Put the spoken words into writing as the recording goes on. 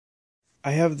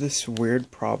I have this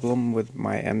weird problem with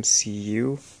my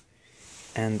MCU,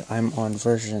 and I'm on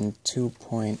version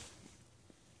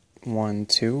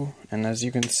 2.12, and as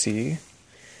you can see,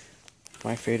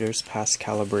 my fader's past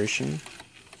calibration,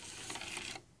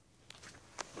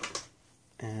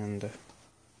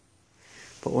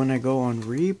 but when I go on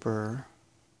Reaper,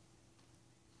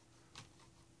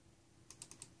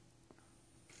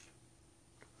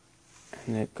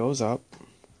 and it goes up,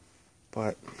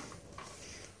 but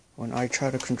when I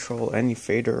try to control any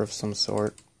fader of some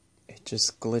sort, it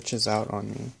just glitches out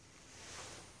on me.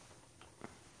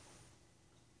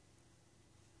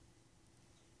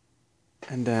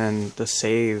 And then the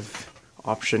save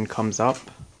option comes up,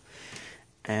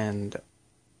 and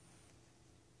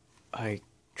I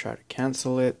try to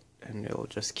cancel it, and it'll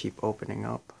just keep opening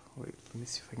up. Wait, let me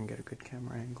see if I can get a good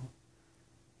camera angle.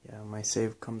 Yeah, my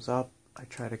save comes up, I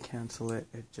try to cancel it,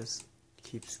 it just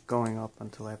keeps going up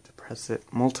until I have to press it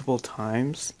multiple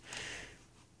times.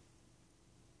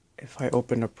 If I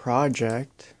open a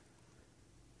project,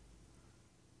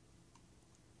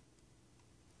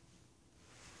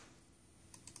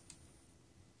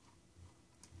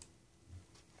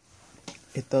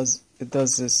 it does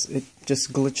this, it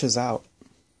just glitches out,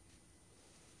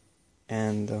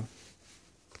 and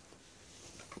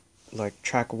like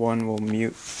track 1 will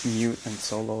mute and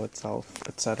solo itself,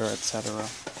 etc, etc.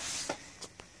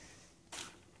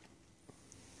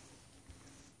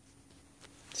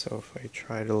 So if I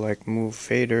try to like move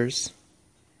faders,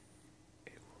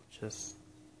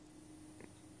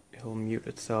 it'll mute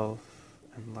itself,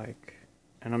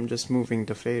 and I'm just moving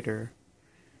the fader.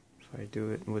 If I do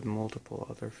it with multiple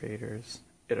other faders,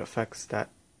 it affects that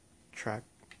track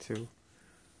too.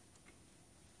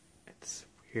 It's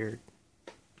weird.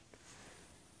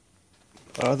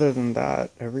 But other than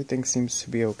that, everything seems to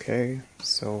be okay,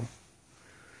 so I'm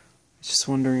just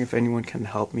wondering if anyone can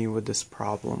help me with this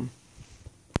problem.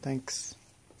 Thanks.